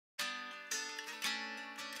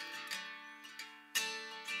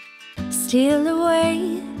steal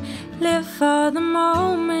away. Live for the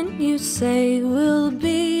moment, you say we'll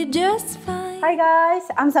be just fine. Hi guys,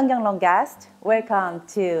 I'm Seonkyoung guest. Welcome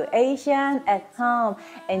to Asian at Home.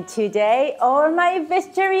 And today, all my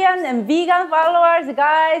vegetarian and vegan followers,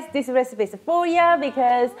 guys, this recipe is for you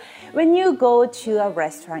because when you go to a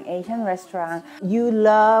restaurant, Asian restaurant, you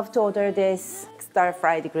love to order this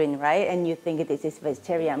stir-fried green, right? And you think this is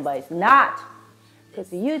vegetarian, but it's not.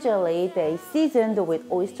 Because usually they seasoned with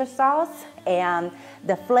oyster sauce and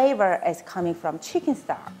the flavor is coming from chicken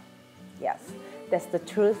stock. Yes, that's the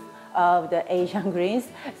truth of the Asian greens.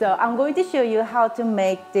 So I'm going to show you how to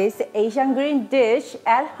make this Asian green dish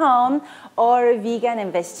at home or vegan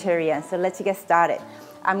and vegetarian. So let's get started.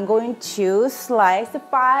 I'm going to slice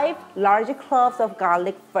 5 large cloves of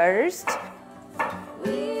garlic first.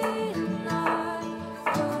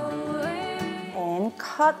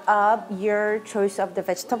 Cut up your choice of the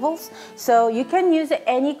vegetables. So you can use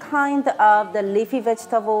any kind of the leafy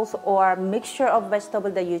vegetables or mixture of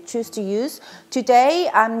vegetables that you choose to use. Today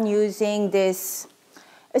I'm using this.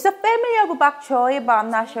 It's a family of Bok Choy, but I'm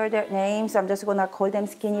not sure their names. I'm just gonna call them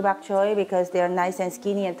skinny Bok Choy because they're nice and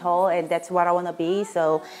skinny and tall, and that's what I wanna be.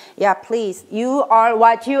 So yeah, please, you are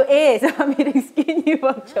what you is. I'm eating skinny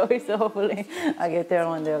Bok Choy, so hopefully I get there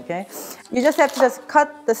one day, okay? You just have to just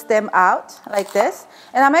cut the stem out like this.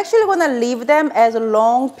 And I'm actually gonna leave them as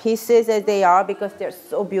long pieces as they are because they're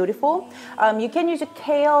so beautiful. You can use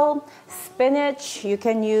kale, spinach, you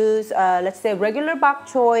can use, let's say regular Bok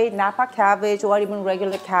Choy, Napa cabbage, or even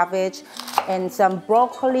regular cabbage, and some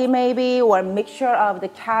broccoli maybe, or a mixture of the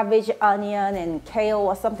cabbage, onion, and kale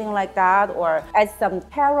or something like that, or add some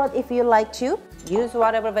carrot if you like to. Use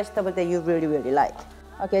whatever vegetable that you really like.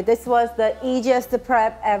 Okay, this was the easiest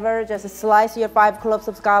prep ever. Just slice your 5 cloves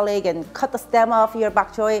of garlic and cut the stem off your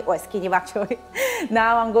bok choy or skinny bok choy.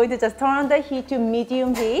 Now I'm going to just turn on the heat to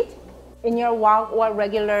medium heat. In your wok or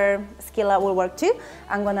regular skillet will work too.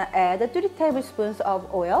 I'm gonna add 3 tablespoons of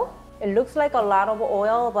oil. It looks like a lot of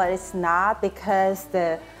oil, but it's not because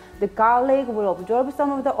the garlic will absorb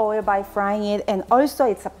some of the oil by frying it, and also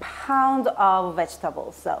it's a pound of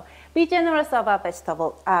vegetables. So be generous about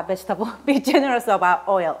be generous about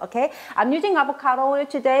oil, okay? I'm using avocado oil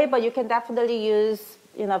today, but you can definitely use,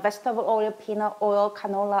 vegetable oil, peanut oil,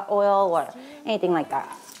 canola oil, or anything like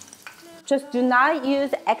that. Just do not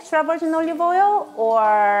use extra virgin olive oil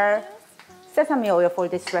or sesame oil for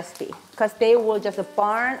this recipe because they will just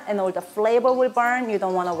burn and all the flavor will burn. You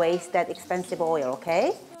don't want to waste that expensive oil,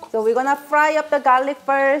 okay? So we're gonna fry up the garlic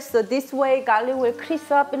first. So this way garlic will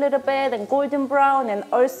crisp up a little bit and golden brown and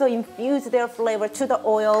also infuse their flavor to the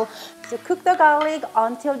oil. So cook the garlic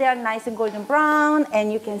until they are nice and golden brown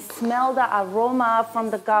and you can smell the aroma from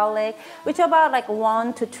the garlic, which is about like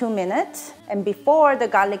 1 to 2 minutes. And before the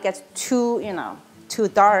garlic gets too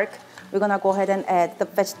dark, we're gonna go ahead and add the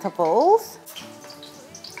vegetables.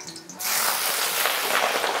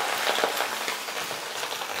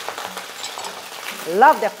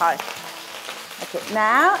 Love that part. Okay,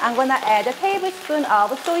 now I'm gonna add a tablespoon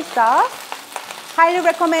of soy sauce. Highly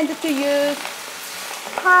recommend to use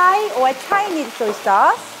Thai or Chinese soy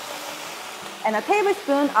sauce. And a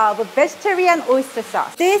tablespoon of vegetarian oyster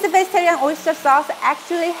sauce. This vegetarian oyster sauce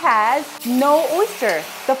actually has no oyster.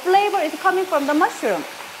 The flavor is coming from the mushroom.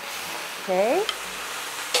 Okay.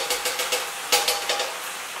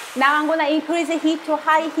 Now I'm gonna increase the heat to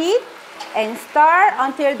high heat and stir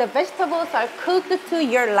until the vegetables are cooked to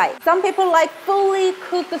your like. Some people like fully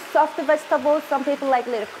cooked soft vegetables. Some people like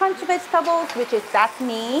little crunchy vegetables, that's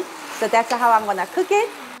me. So that's how I'm gonna cook it.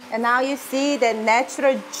 And now you see the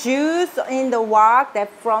natural juice in the wok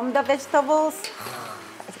that from the vegetables.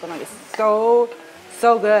 It's gonna be so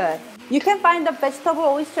good. You can find the vegetable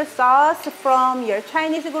oyster sauce from your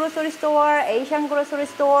Chinese grocery store, Asian grocery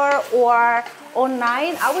store, or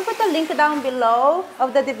online. I will put the link down below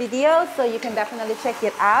of the video so you can definitely check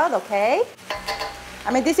it out, okay?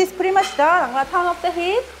 I mean, this is pretty much done. I'm gonna turn off the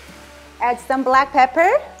heat, add some black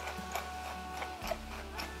pepper.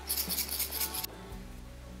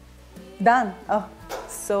 Done. Oh,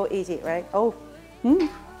 so easy, right? Oh,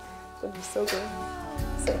 it's gonna be so good.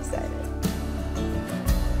 So excited.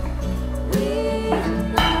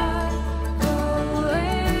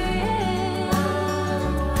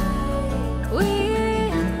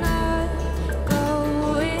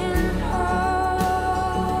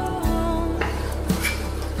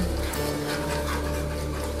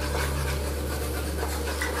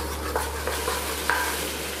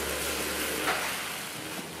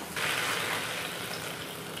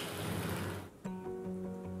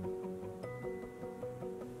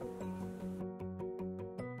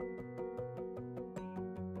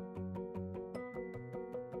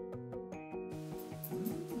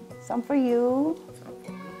 Some for you.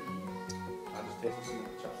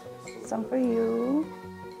 Some for you.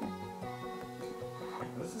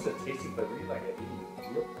 This is a tasty flavor. You like it?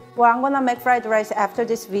 Well, I'm gonna make fried rice after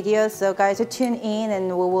this video, so guys, tune in and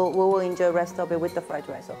we will enjoy the rest of it with the fried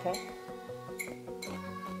rice, okay?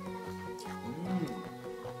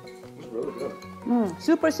 It's really good.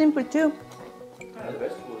 Super simple too. What kind of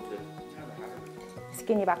vegetable is it?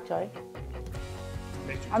 Skinny Bok Choy.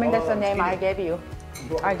 I mean, that's the name I gave you.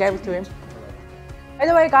 I gave it to him.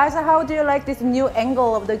 Anyway, guys, how do you like this new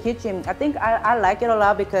angle of the kitchen? I think I like it a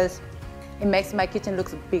lot because it makes my kitchen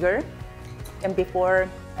look bigger than before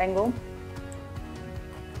angle.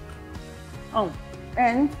 Oh,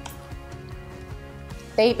 and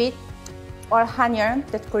David or Hanyar,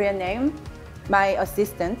 that's Korean name, my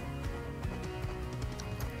assistant.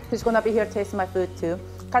 He's gonna be here to taste my food too.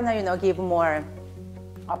 Kinda, you know, give more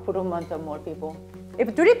improvement to more people.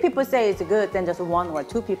 If 3 people say it's good, then just 1 or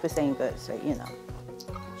 2 people saying good, so you know,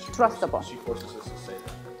 trustable. She forces us to say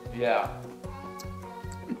that. Yeah.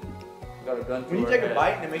 Got a gun. When you take a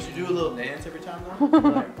bite and it makes you do a little dance every time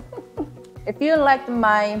though. If you liked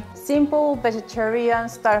my simple vegetarian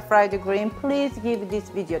stir-fried green, please give this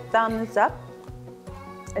video a thumbs up.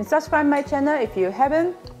 And subscribe my channel if you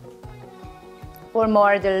haven't for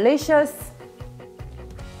more delicious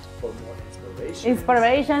For more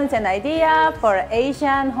inspirations and ideas for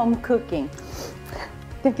Asian home cooking.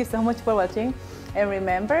 Thank you so much for watching. And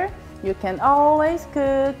remember, you can always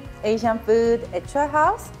cook Asian food at your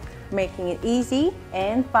house, making it easy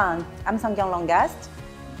and fun. I'm Seonkyoung Longest.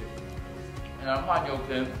 And I'm Hwan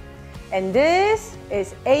Kim. And this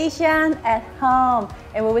is Asian at Home.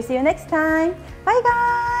 And we will see you next time. Bye,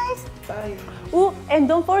 guys. Bye. Ooh, and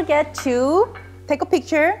don't forget to take a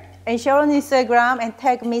picture and share on Instagram and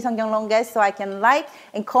tag me, Seonkyoung Longest, so I can like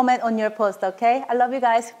and comment on your post, okay? I love you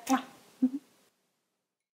guys. Mwah.